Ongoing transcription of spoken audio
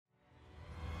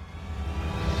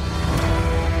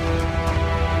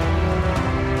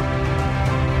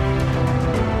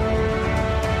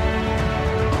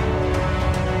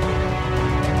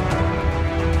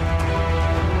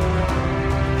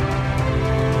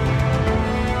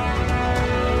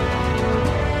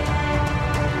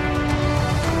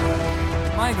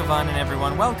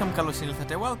everyone, welcome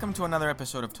welcome to another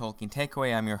episode of Tolkien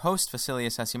Takeaway. I'm your host,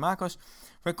 Vasilios Asimakos,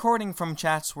 recording from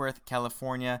Chatsworth,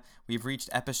 California. We've reached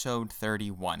episode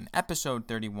 31. Episode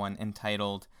 31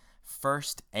 entitled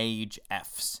First Age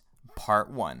Fs, Part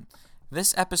 1.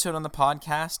 This episode on the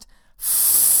podcast,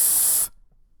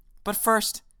 but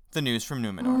first, the news from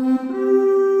Numenor.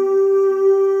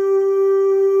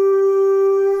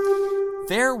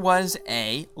 There was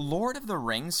a Lord of the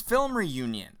Rings film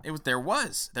reunion. There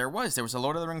was a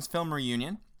Lord of the Rings film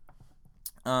reunion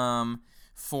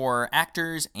for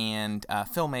actors and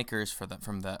filmmakers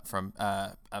from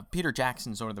Peter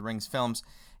Jackson's Lord of the Rings films,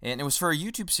 and it was for a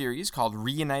YouTube series called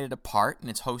Reunited Apart, and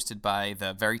it's hosted by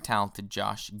the very talented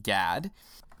Josh Gad,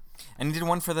 and he did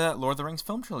one for the Lord of the Rings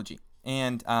film trilogy,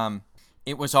 and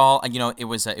it was all, it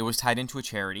was tied into a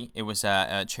charity. It was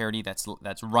a charity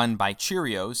that's run by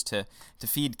Cheerios to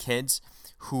feed kids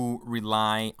who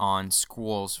rely on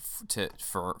schools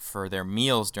for their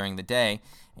meals during the day.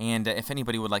 And if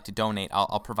anybody would like to donate,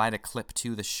 I'll provide a clip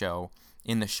to the show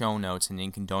in the show notes, and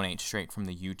you can donate straight from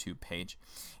the YouTube page.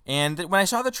 And when I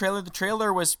saw the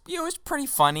trailer was, it was pretty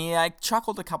funny. I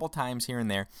chuckled a couple times here and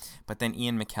there, but then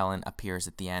Ian McKellen appears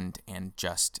at the end and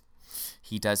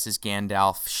he does his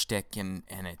Gandalf shtick, and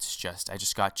it's just, I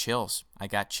just got chills. I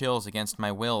got chills against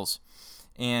my wills.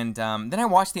 And then I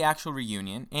watched the actual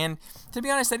reunion, and to be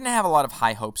honest, I didn't have a lot of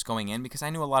high hopes going in because I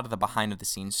knew a lot of the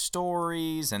behind-the-scenes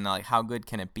stories and like how good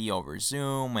can it be over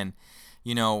Zoom, and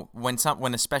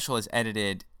when a special is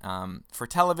edited for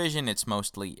television, it's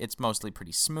mostly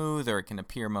pretty smooth, or it can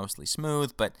appear mostly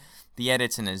smooth. But the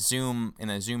edits in a Zoom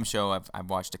show, I've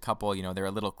watched a couple. They're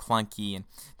a little clunky and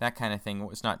that kind of thing.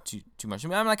 It's not too much.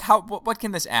 I'm like, what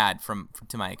can this add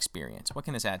to my experience? What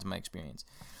can this add to my experience?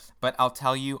 But I'll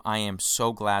tell you, I am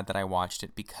so glad that I watched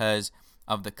it because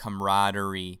of the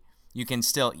camaraderie. You can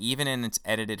still, even in its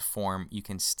edited form, you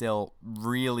can still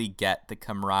really get the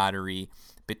camaraderie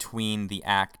between the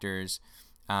actors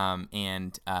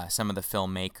and some of the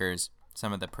filmmakers,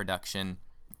 some of the production.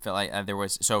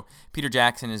 So Peter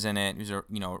Jackson is in it, who's a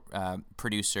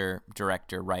producer,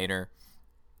 director, writer.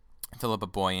 Philippa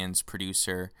Boyens,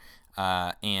 producer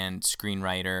and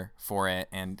screenwriter for it,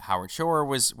 and Howard Shore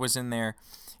was in there.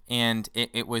 And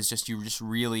it was just, you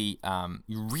really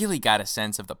got a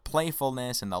sense of the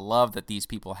playfulness and the love that these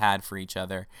people had for each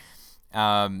other.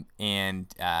 The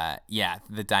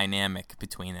dynamic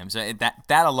between them. So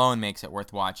that alone makes it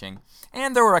worth watching.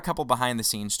 And there were a couple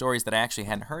behind-the-scenes stories that I actually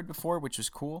hadn't heard before, which was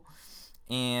cool.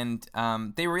 And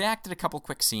they reacted a couple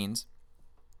quick scenes,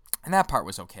 and that part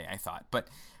was okay, I thought. But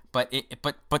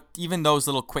even those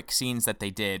little quick scenes that they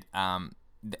did,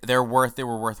 they were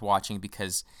worth watching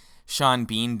because Sean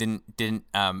Bean didn't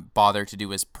bother to do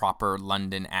his proper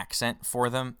London accent for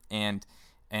them, and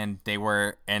they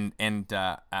were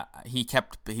he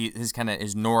kept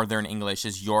his Northern English,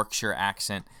 his Yorkshire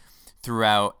accent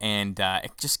throughout, and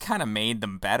it just kind of made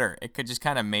them better. It could just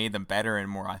kind of made them better and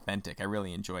more authentic. I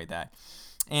really enjoyed that,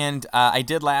 and I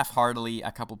did laugh heartily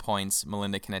a couple points.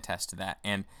 Melinda can attest to that,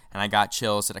 and I got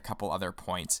chills at a couple other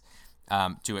points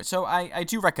to it. So I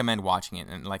do recommend watching it,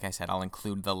 and like I said, I'll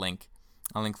include the link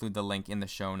in the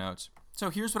show notes. So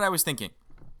here's what I was thinking.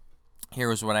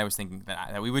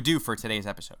 That we would do for today's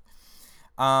episode.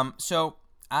 So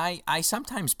I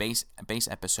sometimes base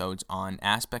episodes on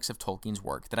aspects of Tolkien's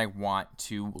work that I want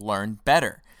to learn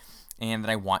better and that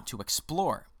I want to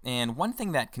explore. And one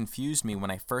thing that confused me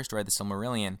when I first read the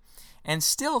Silmarillion, and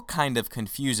still kind of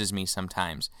confuses me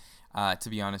sometimes, to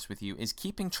be honest with you, is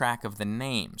keeping track of the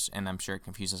names. And I'm sure it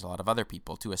confuses a lot of other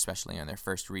people too, especially on their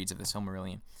first reads of the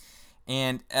Silmarillion.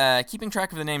 And keeping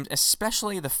track of the names,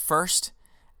 especially the first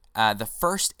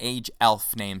age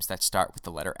elf names that start with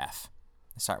the letter F.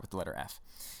 So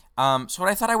what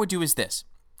I thought I would do is this.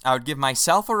 I would give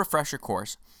myself a refresher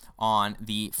course on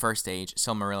the first age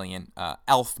Silmarillion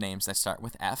elf names that start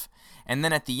with F. And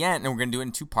then at the end, and we're going to do it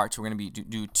in two parts. We're going to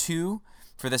do two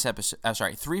for this episode.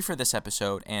 Three for this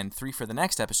episode and three for the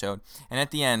next episode. And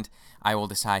at the end, I will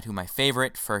decide who my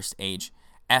favorite first age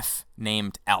F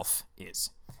named elf is.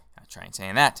 I'll try and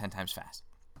say that 10 times fast.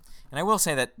 And I will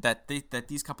say that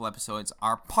these couple episodes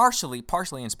are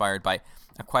partially inspired by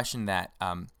a question that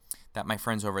my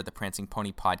friends over at the Prancing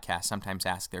Pony podcast sometimes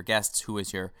ask their guests: who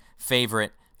is your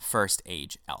favorite first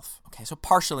age elf? Okay, so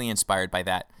partially inspired by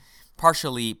that,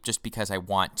 partially just because I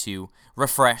want to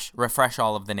refresh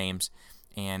all of the names,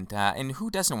 and who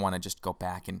doesn't want to just go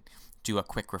back and do a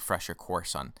quick refresher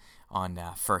course on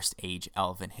first age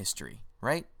elven history,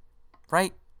 right,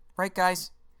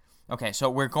 guys? Okay, so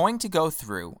we're going to go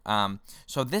through,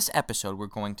 so this episode we're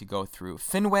going to go through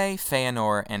Finwë,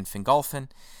 Feanor, and Fingolfin,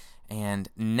 And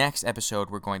next episode,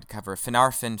 we're going to cover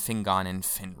Finarfin, Fingon, and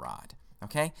Finrod.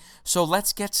 Okay? So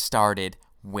let's get started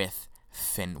with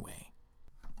Finwë.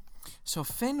 So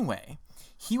Finwë,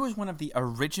 he was one of the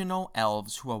original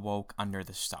elves who awoke under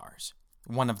the stars.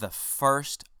 One of the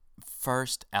first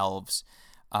elves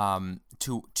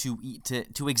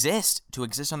to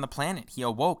exist on the planet. He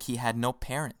awoke. He had no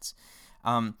parents.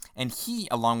 And he,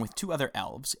 along with two other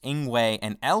elves, Ingwe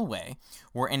and Elwë,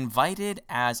 were invited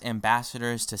as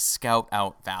ambassadors to scout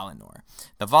out Valinor.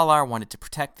 The Valar wanted to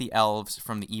protect the elves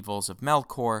from the evils of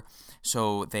Melkor,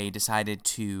 so they decided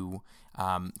to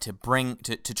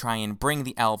try and bring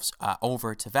the elves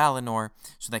over to Valinor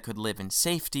so they could live in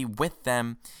safety with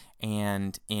them,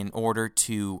 and in order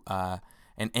to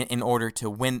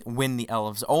win the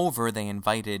elves over, they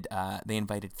invited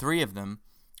three of them,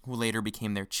 who later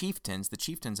became their chieftains, the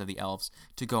chieftains of the elves,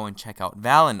 to go and check out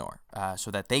Valinor,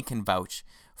 so that they can vouch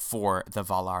for the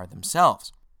Valar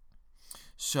themselves.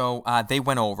 So they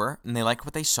went over, and they liked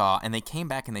what they saw, and they came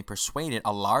back and they persuaded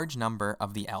a large number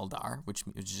of the Eldar, which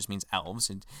just means elves,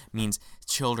 it means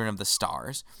children of the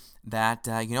stars, that,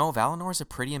 Valinor is a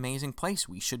pretty amazing place.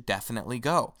 We should definitely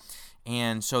go.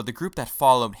 And so the group that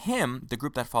followed him, the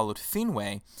group that followed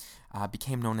Finwë,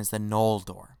 became known as the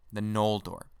Noldor.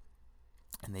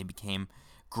 And they became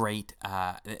great.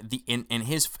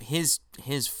 His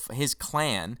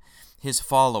clan, his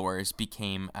followers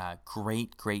became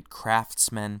great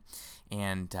craftsmen,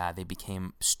 and they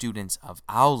became students of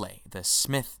Aule, the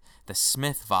smith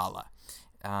Vala.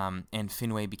 And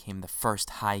Finwë became the first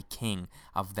High King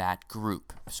of that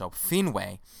group. So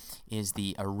Finwë is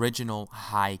the original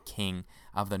High King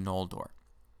of the Noldor.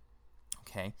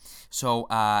 Okay, so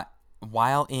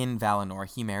while in Valinor,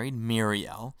 he married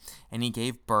Míriel, and he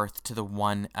gave birth to the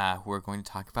one who we're going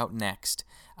to talk about next,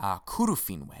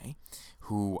 Curufinwë,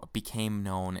 who became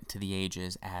known to the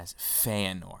ages as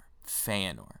Feanor.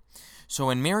 So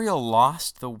when Míriel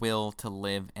lost the will to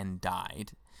live and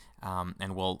died,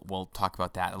 and we'll talk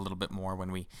about that a little bit more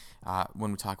when we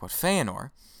talk about Feanor,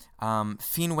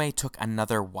 Finwë took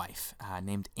another wife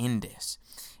named Indis.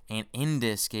 And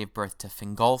Indis gave birth to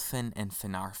Fingolfin and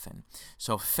Finarfin.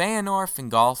 So Feanor,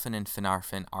 Fingolfin, and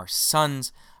Finarfin are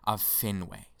sons of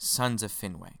Finwë.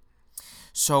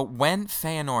 So when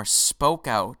Feanor spoke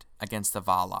out against the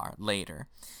Valar later,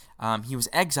 he was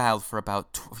exiled for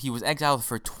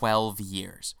 12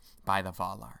 years by the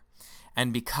Valar.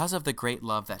 And because of the great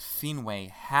love that Finwë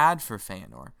had for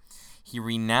Feanor, he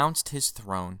renounced his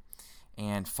throne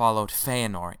and followed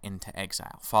Feanor into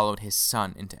exile, followed his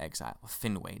son into exile.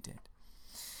 Finwë did.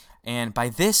 And by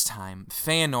this time,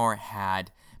 Feanor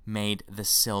had made the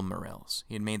Silmarils.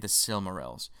 He had made the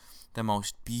Silmarils, the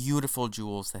most beautiful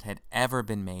jewels that had ever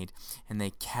been made, and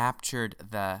they captured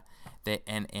and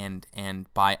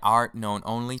by art known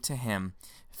only to him,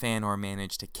 Feanor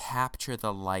managed to capture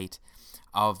the light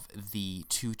of the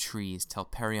two trees,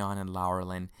 Telperion and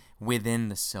Laurelin, within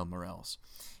the Silmarils.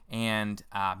 And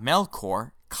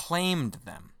Melkor claimed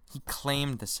them. He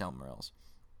claimed the Silmarils.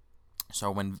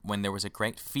 So when there was a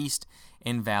great feast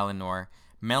in Valinor,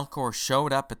 Melkor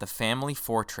showed up at the family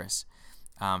fortress.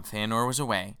 Feanor was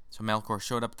away, so Melkor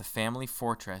showed up at the family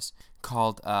fortress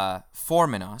called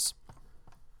Formenos,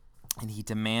 and he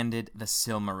demanded the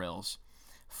Silmarils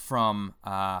from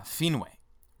Finwë.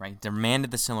 Right?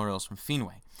 Demanded the Silmarils from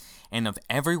Finwë. And of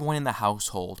everyone in the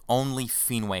household, only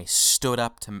Finwë stood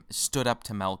up to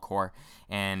Melkor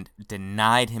and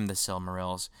denied him the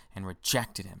Silmarils and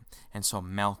rejected him. And so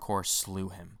Melkor slew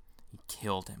him. He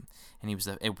killed him. And there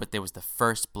was the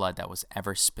first blood that was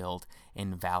ever spilled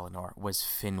in Valinor was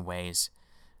Finwë's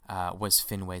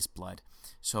blood.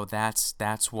 So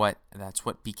that's what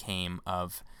became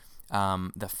of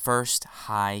the first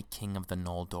High King of the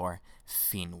Noldor,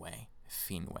 Finwë.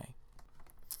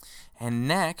 And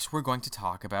next, we're going to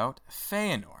talk about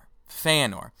Feanor.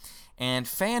 And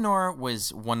Feanor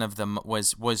was one of the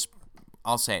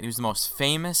I'll say it. He was the most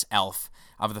famous elf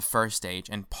of the First Age,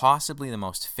 and possibly the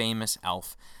most famous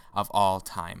elf of all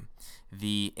time,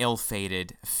 the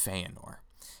ill-fated Feanor.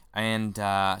 And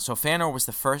so Feanor was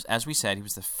the first, as we said, he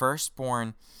was the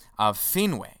firstborn of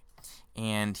Finwë.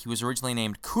 And he was originally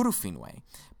named Curufinwë,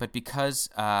 but he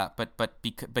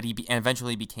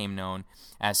eventually became known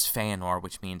as Feanor,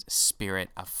 which means spirit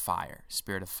of fire.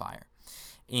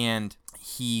 And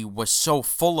he was so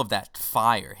full of that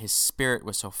fire, his spirit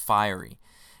was so fiery,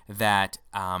 that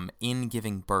in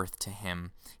giving birth to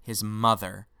him, his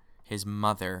mother,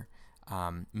 Míriel,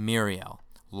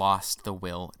 lost the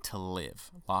will to live.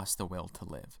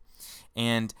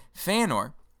 And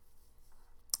Feanor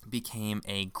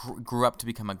grew up to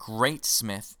become a great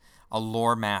smith, a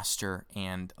lore master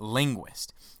and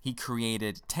linguist. He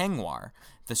created Tengwar,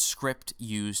 the script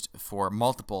used for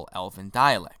multiple Elven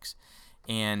dialects.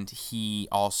 And he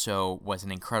also was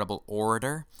an incredible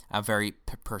orator, a very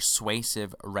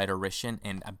persuasive rhetorician,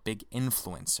 and a big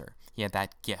influencer. He had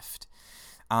that gift.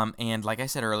 And like I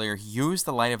said earlier, he used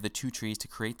the light of the two trees to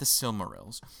create the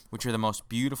Silmarils, which are the most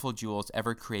beautiful jewels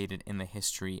ever created in the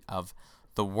history of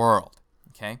the world.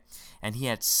 Okay? And he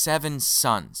had 7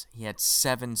 sons.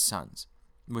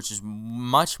 Which is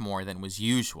much more than was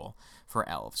usual for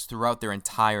elves throughout their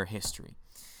entire history.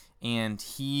 And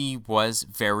he was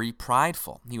very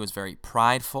prideful.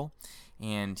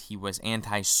 And he was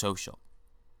antisocial.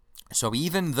 So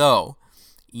even though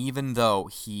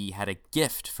he had a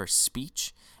gift for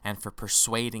speech and for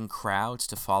persuading crowds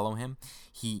to follow him,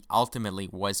 he ultimately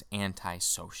was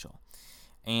antisocial.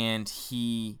 And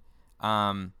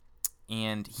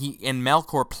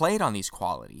Melkor played on these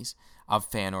qualities of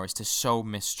Feanor's to sow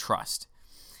mistrust.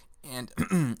 And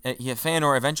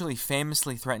Feanor eventually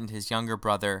famously threatened his younger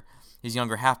half-brother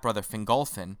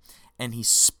Fingolfin, and he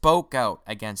spoke out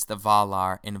against the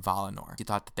Valar in Valinor. He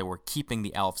thought that they were keeping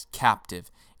the elves captive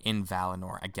in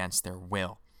Valinor against their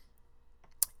will.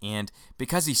 And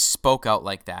because he spoke out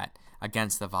like that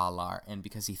against the Valar, and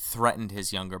because he threatened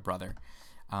his younger brother,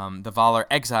 the Valar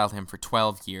exiled him for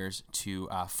 12 years to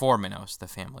Formenos, the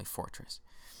family fortress.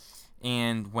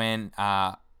 And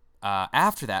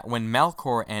after that, when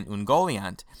Melkor and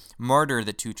Ungoliant murdered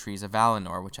the two trees of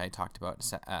Valinor, which I talked about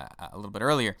a little bit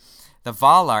earlier, the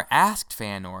Valar asked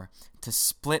Feanor to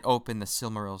split open the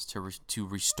Silmarils to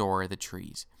restore the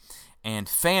trees. And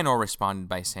Feanor responded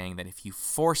by saying that if you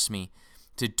force me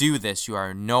to do this, you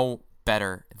are no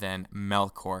better than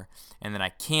Melkor, and that I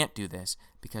can't do this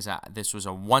because this was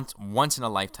a once in a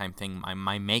lifetime thing,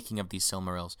 my making of these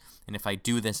Silmarils, and if I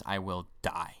do this, I will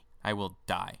die.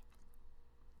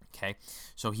 Okay,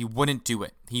 so he wouldn't do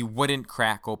it. He wouldn't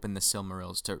crack open the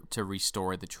Silmarils to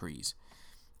restore the trees.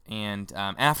 And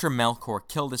after Melkor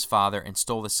killed his father and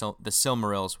stole the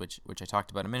Silmarils, which I talked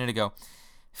about a minute ago,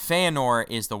 Feanor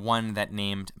is the one that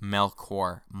named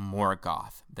Melkor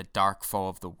Morgoth, the dark foe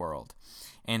of the world,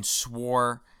 and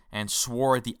swore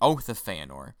the oath of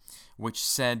Feanor, which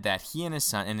said that he and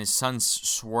his sons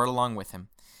swore along with him,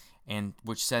 and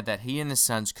which said that he and his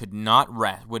sons would not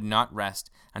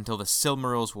rest until the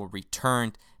Silmarils were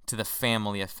returned to the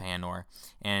family of Feanor,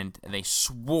 and they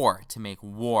swore to make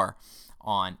war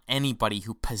on anybody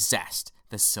who possessed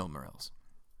the Silmarils.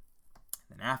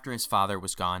 And after his father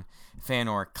was gone,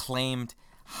 Feanor claimed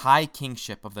high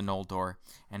kingship of the Noldor,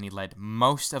 and he led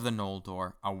most of the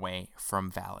Noldor away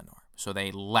from Valinor. So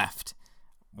they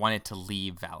wanted to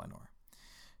leave Valinor.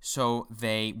 So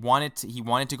he wanted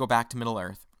to go back to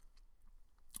Middle-earth.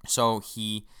 So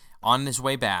on his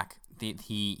way back,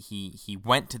 he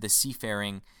went to the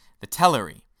seafaring, the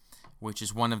Teleri, which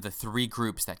is one of the 3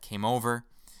 groups that came over,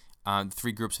 the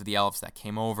 3 groups of the elves that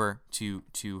came over to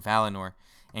Valinor,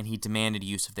 and he demanded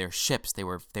use of their ships. They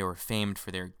were famed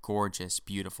for their gorgeous,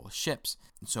 beautiful ships.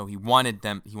 So he wanted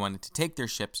to take their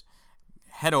ships,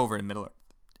 head over to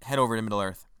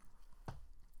Middle-earth,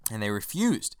 and they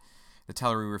refused. The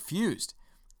Teleri refused,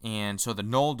 and so the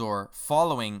Noldor,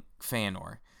 following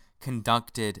Feanor,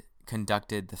 conducted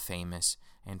the famous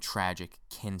and tragic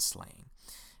kinslaying.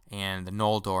 And the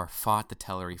Noldor fought the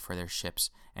Teleri for their ships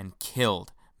and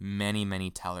killed many,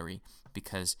 many Teleri,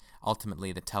 because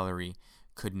ultimately the Teleri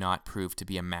could not prove to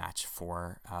be a match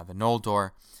for the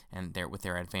Noldor, and with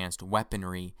their advanced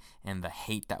weaponry and the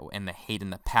hate and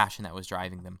the passion that was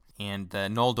driving them. And the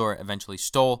Noldor eventually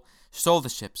stole the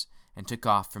ships and took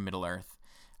off from Middle-earth,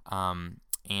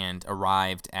 and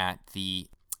arrived at the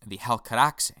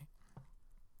Helcaraxe,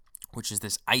 which is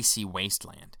this icy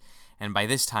wasteland. And by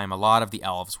this time, a lot of the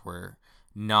elves were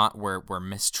not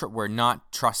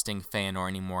trusting Feanor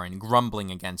anymore and grumbling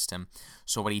against him.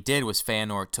 So what he did was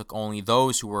Feanor took only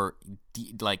those who were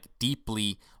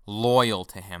deeply loyal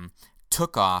to him,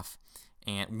 took off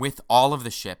and with all of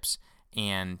the ships,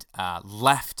 and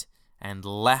left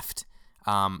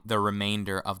the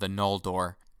remainder of the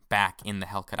Noldor back in the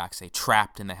Helcaraxe,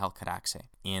 trapped in the Helcaraxe,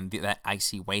 in that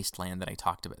icy wasteland that I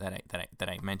talked about, that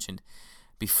I mentioned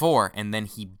before. And then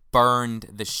he burned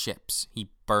the ships.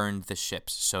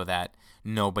 So that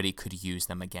nobody could use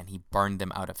them again. He burned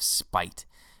them out of spite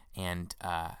and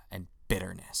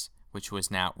bitterness, which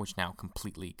now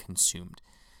completely consumed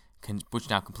him.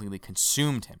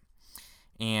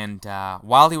 And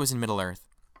while he was in Middle-earth,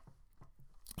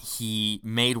 he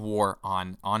made war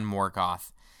on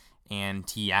Morgoth, and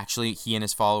he and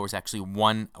his followers actually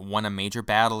won a major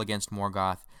battle against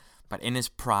Morgoth. But in his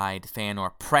pride,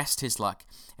 Feanor pressed his luck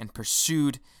and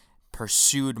pursued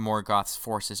pursued Morgoth's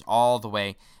forces all the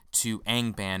way to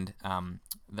Angband,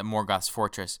 the Morgoth's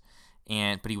fortress,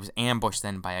 but he was ambushed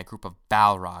then by a group of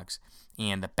Balrogs,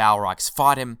 and the Balrogs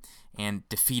fought him and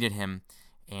defeated him,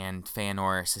 and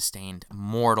Feanor sustained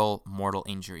mortal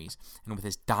injuries, and with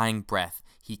his dying breath,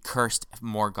 he cursed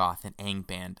Morgoth and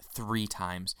Angband 3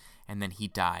 times, and then he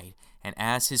died. And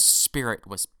as his spirit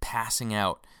was passing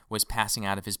out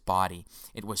of his body,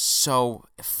 it was so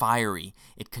fiery,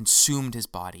 it consumed his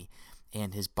body,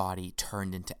 and his body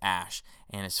turned into ash.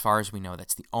 And as far as we know,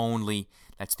 that's the only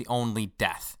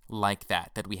death like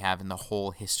that we have in the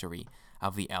whole history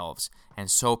of the elves.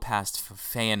 And so passed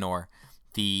Feanor,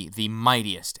 the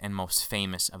mightiest and most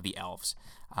famous of the elves,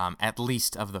 at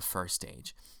least of the first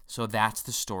age. So that's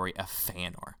the story of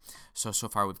Feanor. So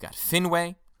far we've got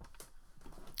Finwë,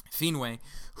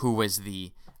 who was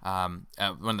the one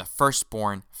of the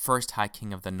first High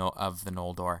King of the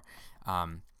Noldor,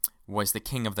 was the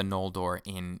king of the Noldor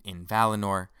in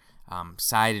Valinor,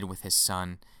 sided with his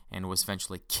son, and was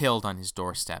eventually killed on his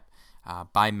doorstep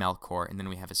by Melkor. And then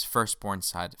we have his firstborn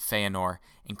son, Feanor,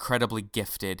 incredibly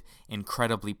gifted,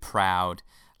 incredibly proud,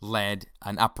 led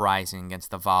an uprising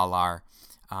against the Valar,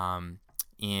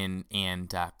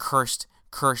 cursed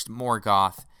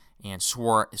Morgoth, and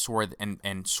swore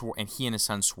he and his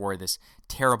son swore this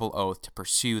terrible oath to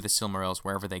pursue the Silmarils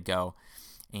wherever they go.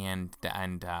 And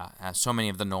so many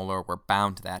of the Noldor were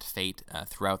bound to that fate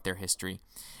throughout their history,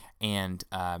 and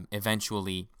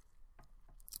eventually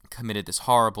committed this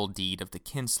horrible deed of the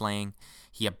kinslaying.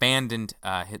 He abandoned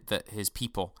his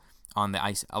people on the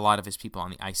ice, a lot of his people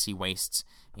on the icy wastes,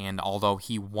 and although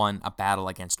he won a battle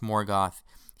against Morgoth,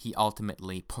 he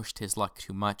ultimately pushed his luck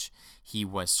too much. He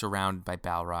was surrounded by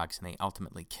Balrogs, and they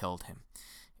ultimately killed him.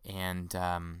 And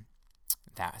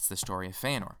that's the story of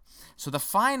Feanor. So the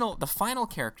final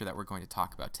character that we're going to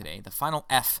talk about today, the final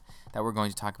F that we're going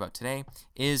to talk about today,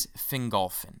 is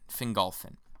Fingolfin.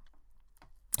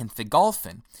 And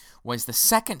Fingolfin was the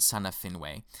second son of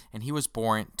Finwë, and he was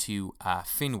born to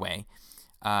Finwë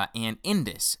and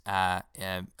Indis,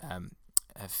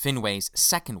 Finwë's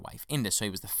second wife, Indis. So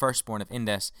he was the firstborn of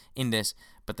Indis,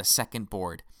 but the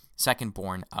secondborn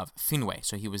of Finwë.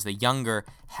 So he was the younger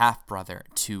half-brother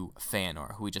to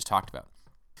Feanor, who we just talked about.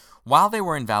 While they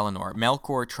were in Valinor,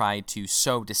 Melkor tried to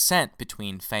sow dissent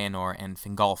between Feanor and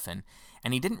Fingolfin,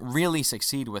 and he didn't really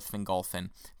succeed with Fingolfin,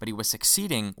 but he was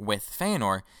succeeding with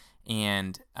Feanor,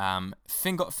 and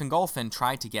Fingolfin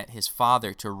tried to get his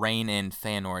father to rein in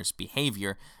Feanor's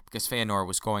behavior, because Feanor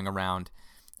was going around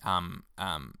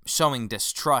showing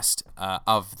distrust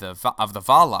of the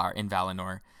Valar in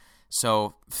Valinor.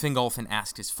 So Fingolfin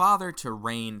asked his father to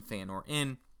rein Feanor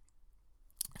in.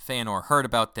 Feanor heard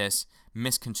about this,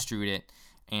 misconstrued it,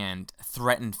 and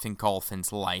threatened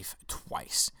Fingolfin's life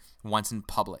twice, once in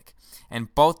public.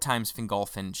 And both times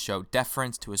Fingolfin showed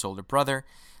deference to his older brother,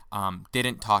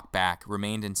 didn't talk back,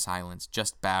 remained in silence,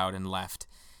 just bowed and left.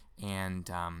 And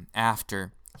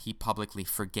after, he publicly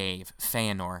forgave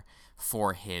Feanor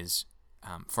for his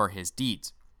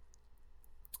deeds.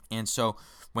 And so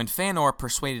when Feanor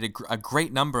persuaded a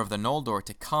great number of the Noldor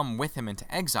to come with him into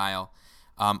exile,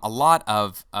 a lot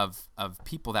of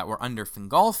people that were under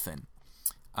Fingolfin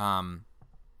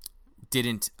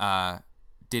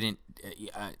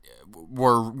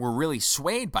were really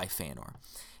swayed by Feanor,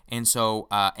 and so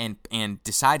and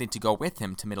decided to go with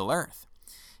him to Middle Earth.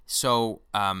 So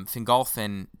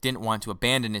Fingolfin didn't want to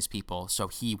abandon his people, so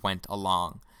he went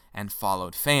along and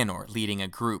followed Feanor, leading a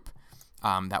group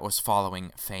that was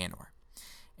following Feanor.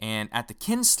 And at the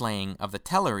kinslaying of the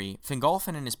Teleri,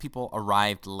 Fingolfin and his people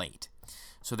arrived late.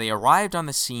 So they arrived on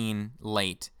the scene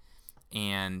late,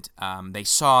 and they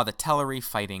saw the Teleri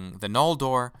fighting the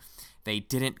Noldor. They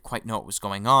didn't quite know what was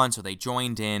going on, so they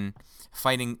joined in,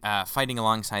 fighting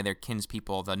alongside their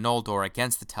kinspeople, the Noldor,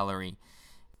 against the Teleri.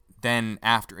 Then,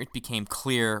 after it became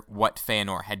clear what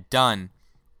Feanor had done,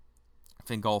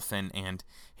 Fingolfin and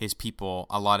his people,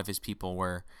 a lot of his people,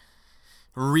 were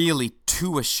really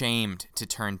too ashamed to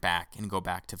turn back and go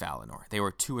back to Valinor. They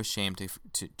were too ashamed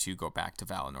to go back to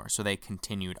Valinor, so they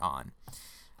continued on.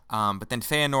 But then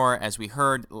Feanor, as we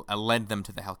heard, led them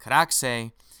to the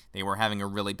Helcaraxe. They were having a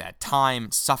really bad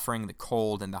time, suffering the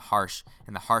cold and the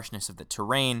harshness of the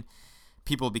terrain.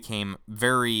 People became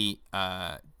very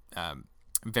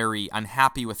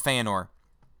unhappy with Feanor,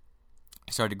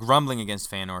 started grumbling against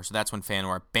Feanor, so that's when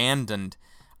Feanor abandoned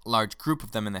a large group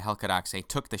of them in the Helcaraxe,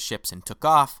 took the ships and took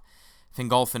off.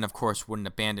 Fingolfin, of course, wouldn't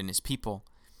abandon his people,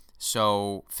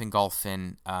 so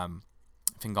Fingolfin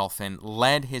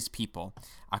led his people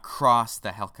across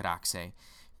the Helcaraxe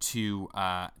to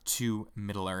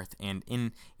Middle Earth, and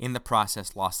in the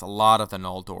process lost a lot of the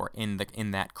Noldor in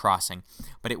that crossing.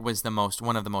 But it was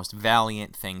one of the most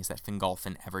valiant things that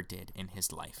Fingolfin ever did in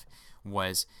his life.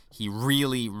 Was he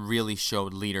really, really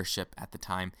showed leadership at the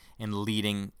time in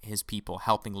leading his people,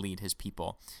 helping lead his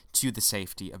people to the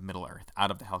safety of Middle Earth,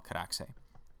 out of the Helcaraxe.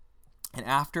 And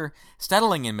after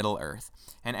settling in Middle Earth,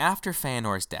 and after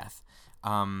Feanor's death,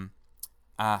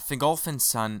 Fingolfin's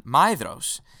son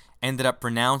Maedhros ended up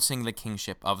renouncing the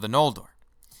kingship of the Noldor,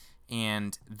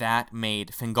 and that made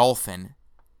Fingolfin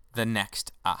the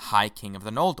next High King of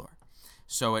the Noldor.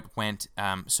 So it went.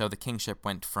 So the kingship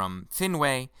went from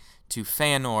Finwë to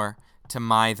Feanor to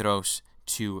Maedhros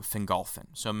to Fingolfin.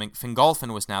 So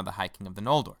Fingolfin was now the High King of the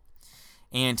Noldor,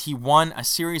 and he won a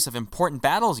series of important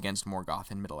battles against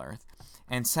Morgoth in Middle Earth,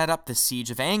 and set up the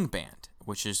Siege of Angband,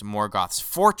 which is Morgoth's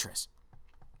fortress.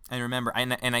 And remember,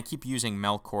 and I keep using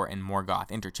Melkor and Morgoth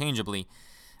interchangeably.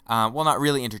 Well, not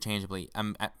really interchangeably.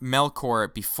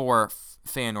 Melkor before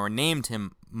Feanor named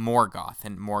him Morgoth,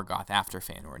 and Morgoth after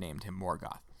Feanor named him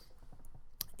Morgoth.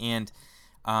 And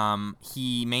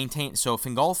he maintained. So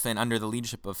Fingolfin, under the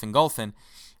leadership of Fingolfin,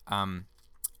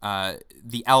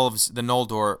 the elves, the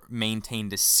Noldor,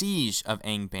 maintained a siege of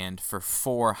Angband for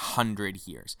 400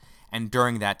 years, and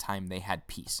during that time they had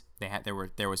peace.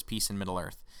 There was peace in Middle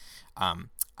Earth.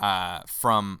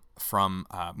 From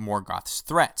Morgoth's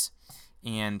threats,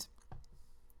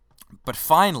 but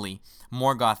finally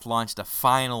Morgoth launched a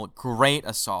final great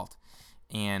assault,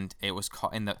 and it was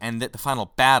called the final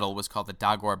battle was called the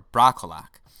Dagor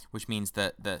Bracolach, which means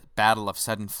the Battle of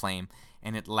Sudden Flame,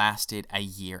 and it lasted a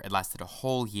year. It lasted a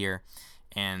whole year,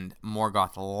 and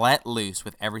Morgoth let loose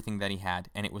with everything that he had,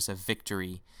 and it was a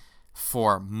victory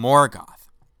for Morgoth,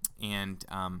 and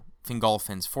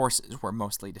Fingolfin's forces were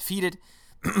mostly defeated.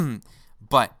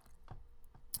 But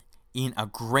in a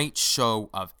great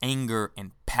show of anger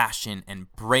and passion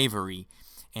and bravery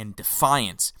and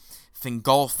defiance,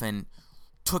 Fingolfin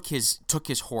took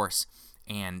his horse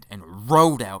and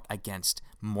rode out against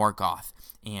Morgoth,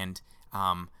 and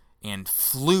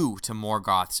flew to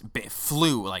Morgoth's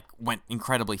went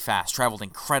incredibly fast, traveled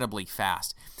incredibly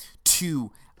fast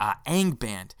to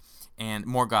Angband and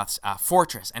Morgoth's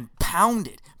fortress, and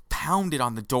pounded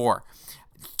on the door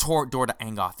to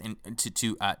Angoth and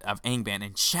of Angband,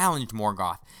 and challenged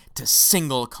Morgoth to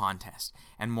single contest.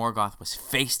 And Morgoth was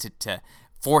forced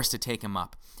to take him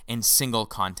up in single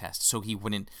contest, so he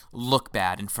wouldn't look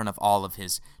bad in front of all of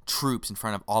his troops, in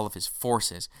front of all of his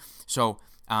forces. So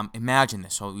imagine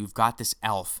this. So you've got this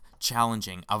elf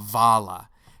challenging a Vala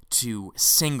to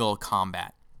single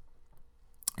combat.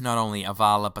 Not only a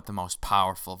Vala, but the most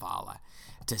powerful Vala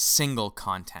to single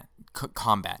combat.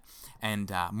 And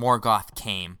Morgoth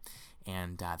came,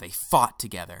 and they fought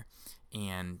together,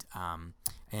 and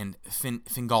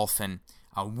Fingolfin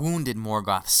wounded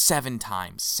Morgoth seven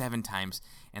times,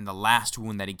 and the last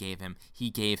wound that he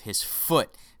gave his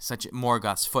foot,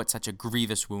 Morgoth's foot, such a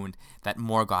grievous wound that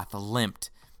Morgoth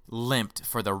limped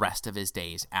for the rest of his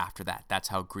days after that. That's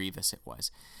how grievous it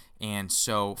was. And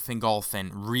so Fingolfin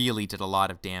really did a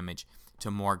lot of damage to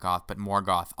Morgoth, but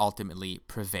Morgoth ultimately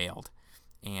prevailed,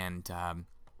 and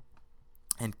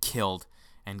killed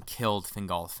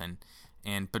Fingolfin,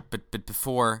 but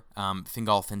before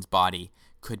Fingolfin's body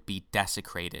could be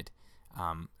desecrated,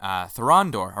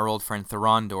 Thorondor, our old friend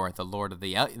Thorondor, the Lord of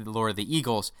the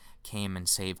Eagles, came and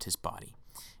saved his body,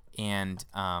 and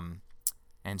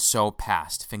so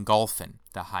passed Fingolfin,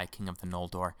 the High King of the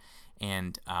Noldor,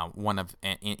 and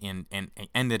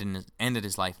ended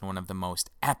his life in one of the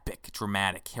most epic,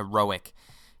 dramatic, heroic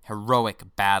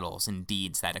battles and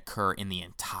deeds that occur in the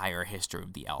entire history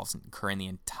of the elves, and occur in the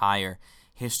entire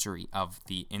history of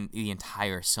the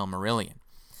entire Silmarillion.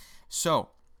 So,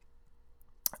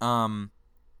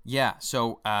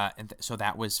 so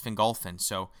that was Fingolfin.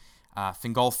 So,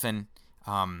 Fingolfin,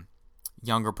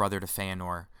 younger brother to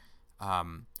Feanor,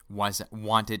 was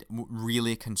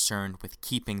really concerned with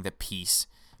keeping the peace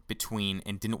between,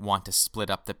 and didn't want to split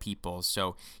up the people.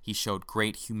 So he showed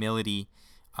great humility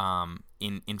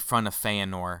in front of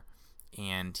Feanor,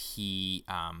 and he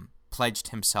pledged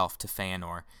himself to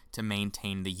Feanor to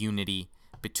maintain the unity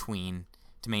between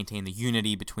the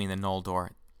Noldor,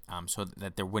 so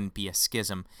that there wouldn't be a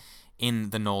schism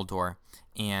in the Noldor,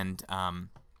 and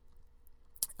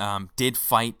did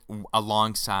fight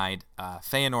alongside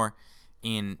Feanor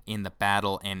in the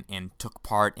battle, and took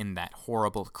part in that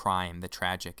horrible crime, the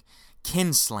tragic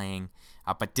kinslaying,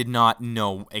 but did not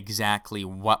know exactly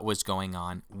what was going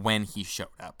on when he showed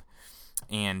up.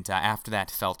 And after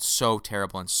that, felt so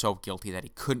terrible and so guilty that he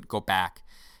couldn't go back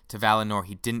to Valinor.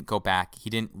 He didn't go back. He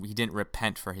didn't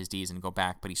repent for his deeds and go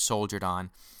back, but he soldiered on.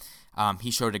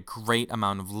 He showed a great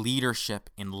amount of leadership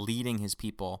in leading his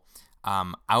people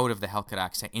out of the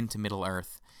Helcaraxe into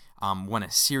Middle-earth. Won a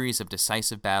series of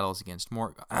decisive battles against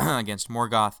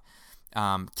Morgoth.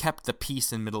 Kept the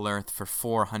peace in Middle-earth for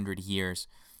 400 years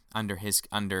under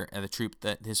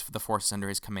the forces under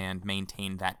his command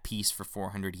maintained that peace for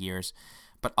 400 years,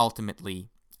 but ultimately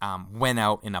went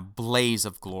out in a blaze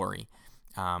of glory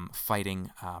fighting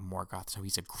Morgoth. So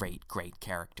he's a great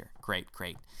character, great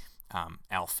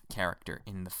elf character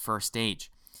in the First Age.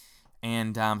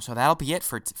 And so that'll be it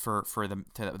for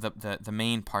the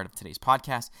main part of today's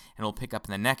podcast, and we'll pick up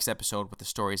in the next episode with the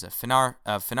stories of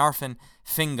Finarfin,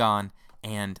 Fingon,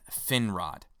 and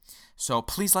Finrod. So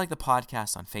please like the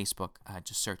podcast on Facebook.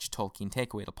 Just search Tolkien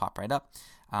Takeaway. It'll pop right up.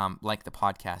 Like the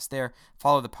podcast there.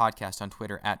 Follow the podcast on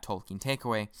Twitter at Tolkien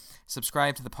Takeaway.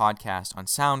 Subscribe to the podcast on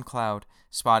SoundCloud,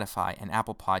 Spotify, and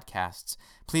Apple Podcasts.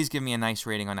 Please give me a nice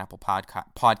rating on Apple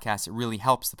Podcasts. It really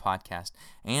helps the podcast.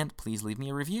 And please leave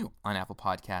me a review on Apple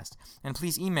Podcasts. And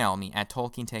please email me at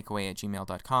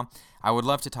tolkientakeaway@gmail.com. I would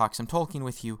love to talk some Tolkien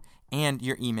with you, and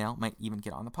your email might even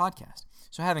get on the podcast.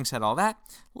 So having said all that,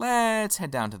 let's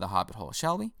head down to the Hobbit Hole,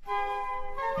 shall we?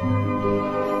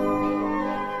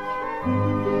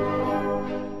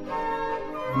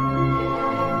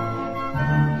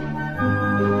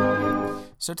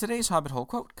 So today's Hobbit Hole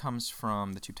quote comes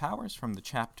from The Two Towers, from the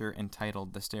chapter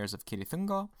entitled The Stairs of Cirith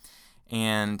Ungol.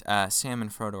 And Sam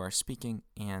and Frodo are speaking,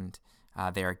 and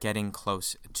they are getting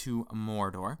close to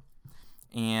Mordor.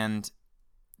 And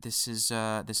this is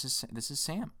Sam. This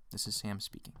is Sam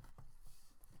speaking.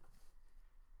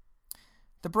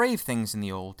 The brave things in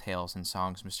the old tales and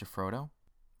songs, Mr. Frodo.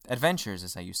 Adventures,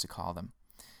 as I used to call them.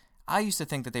 I used to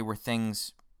think that they were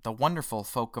things the wonderful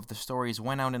folk of the stories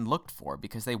went out and looked for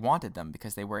because they wanted them,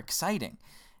 because they were exciting,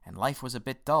 and life was a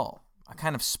bit dull, a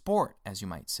kind of sport, as you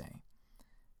might say.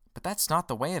 But that's not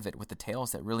the way of it with the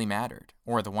tales that really mattered,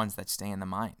 or the ones that stay in the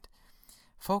mind.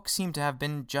 Folk seem to have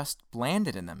been just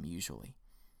landed in them, usually.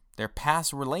 Their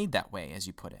paths were laid that way, as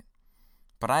you put it.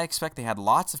 But I expect they had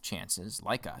lots of chances,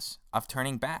 like us, of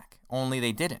turning back, only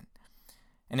they didn't.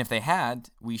 And if they had,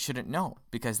 we shouldn't know,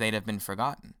 because they'd have been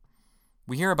forgotten.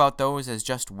 We hear about those as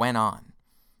just went on.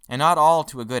 And not all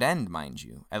to a good end, mind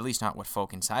you, at least not what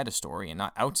folk inside a story and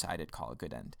not outside it call a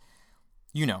good end.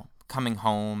 You know, coming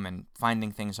home and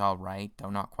finding things all right,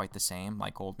 though not quite the same,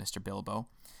 like old Mr. Bilbo.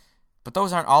 But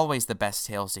those aren't always the best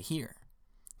tales to hear,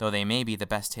 though they may be the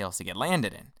best tales to get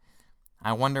landed in.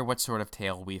 I wonder what sort of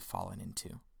tale we've fallen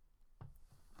into.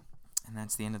 And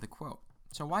that's the end of the quote.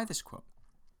 So why this quote?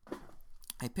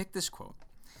 I picked this quote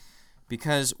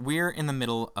because we're in the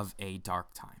middle of a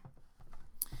dark time.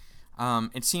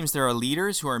 It seems there are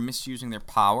leaders who are misusing their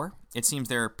power. It seems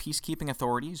there are peacekeeping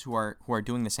authorities who are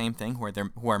doing the same thing,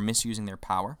 who are misusing their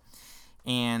power.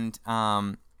 And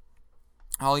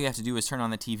all you have to do is turn on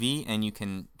the TV and you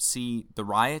can see the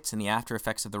riots and the after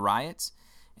effects of the riots.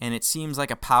 And it seems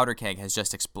like a powder keg has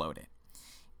just exploded.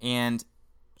 And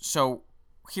so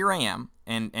here I am,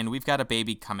 and we've got a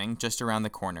baby coming just around the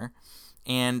corner,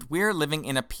 and we're living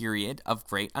in a period of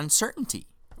great uncertainty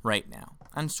right now.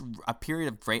 A period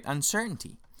of great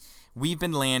uncertainty. We've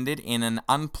been landed in an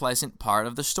unpleasant part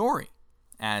of the story,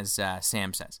 as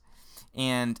Sam says.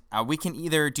 And we can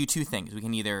either do two things. We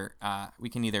can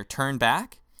either turn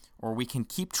back, or we can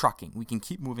keep trucking. We can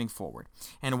keep moving forward.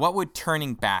 And what would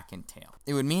turning back entail?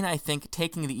 It would mean, I think,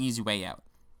 taking the easy way out.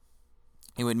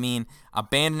 It would mean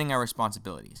abandoning our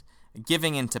responsibilities,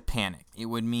 giving into panic. It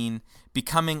would mean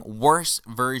becoming worse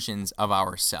versions of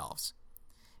ourselves.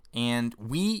 And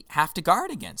we have to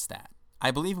guard against that. I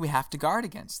believe we have to guard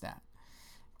against that.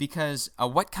 Because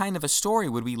what kind of a story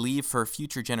would we leave for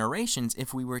future generations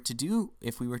if we were to do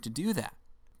that?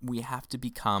 We have to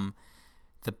become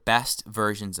the best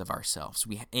versions of ourselves.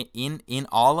 In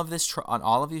all of this on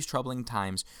all of these troubling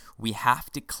times, we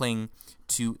have to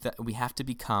we have to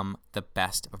become the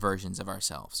best versions of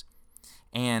ourselves.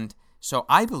 And so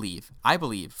I believe,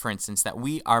 for instance, that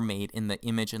we are made in the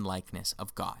image and likeness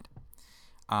of God,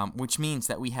 which means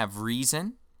that we have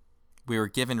reason. We were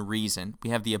given reason. We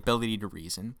have the ability to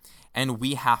reason, and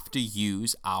we have to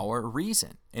use our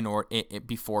reason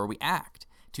before we act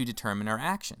to determine our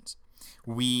actions.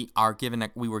 We were given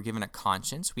a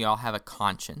conscience. We all have a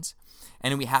conscience,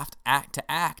 and we have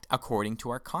to act according to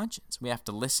our conscience. We have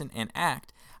to listen and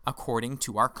act according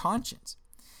to our conscience,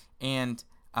 and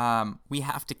we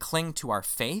have to cling to our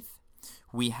faith.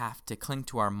 We have to cling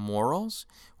to our morals.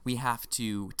 We have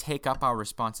to take up our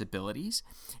responsibilities,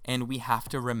 and we have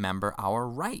to remember our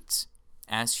rights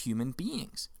as human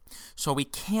beings. So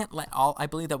I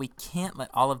believe that we can't let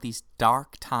all of these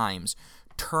dark times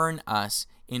turn us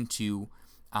into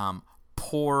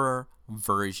poorer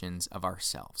versions of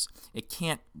ourselves. It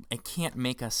can't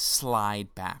make us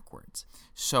slide backwards.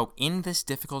 So in this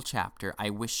difficult chapter, I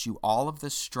wish you all of the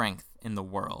strength in the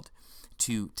world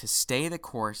to stay the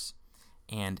course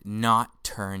and not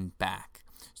turn back,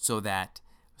 so that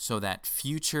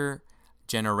future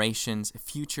generations,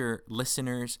 future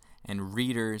listeners and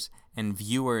readers and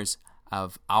viewers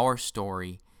of our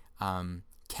story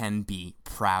can be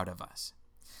proud of us.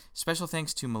 Special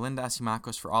thanks to Melinda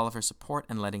Asimakos for all of her support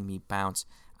and letting me bounce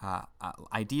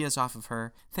ideas off of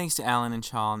her. Thanks to Alan and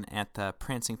Sean at the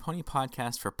Prancing Pony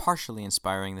podcast for partially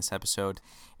inspiring this episode.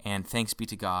 And thanks be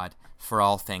to God for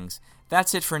all things.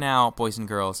 That's it for now, boys and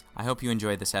girls. I hope you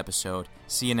enjoyed this episode.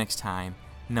 See you next time.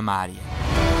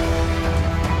 Namaria.